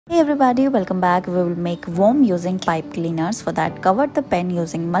Hey everybody, welcome back. We will make worm using pipe cleaners. For that, cover the pen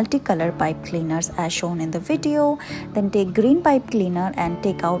using multicolor pipe cleaners as shown in the video. Then take green pipe cleaner and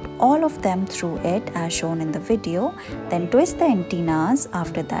take out all of them through it as shown in the video. Then twist the antennas.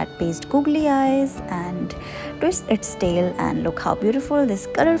 After that, paste googly eyes and twist its tail, and look how beautiful this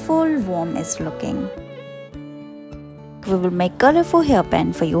colorful worm is looking. We will make colorful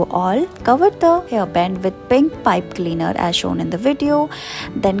hairpin for you all. Cover the hairpin with pink pipe cleaner as shown in the video.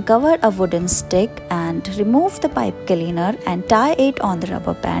 Then cover a wooden stick and remove the pipe cleaner and tie it on the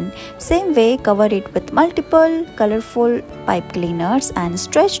rubber band. Same way, cover it with multiple colorful pipe cleaners and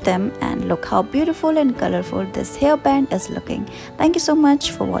stretch them, and look how beautiful and colorful this hairband is looking. Thank you so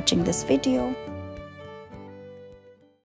much for watching this video.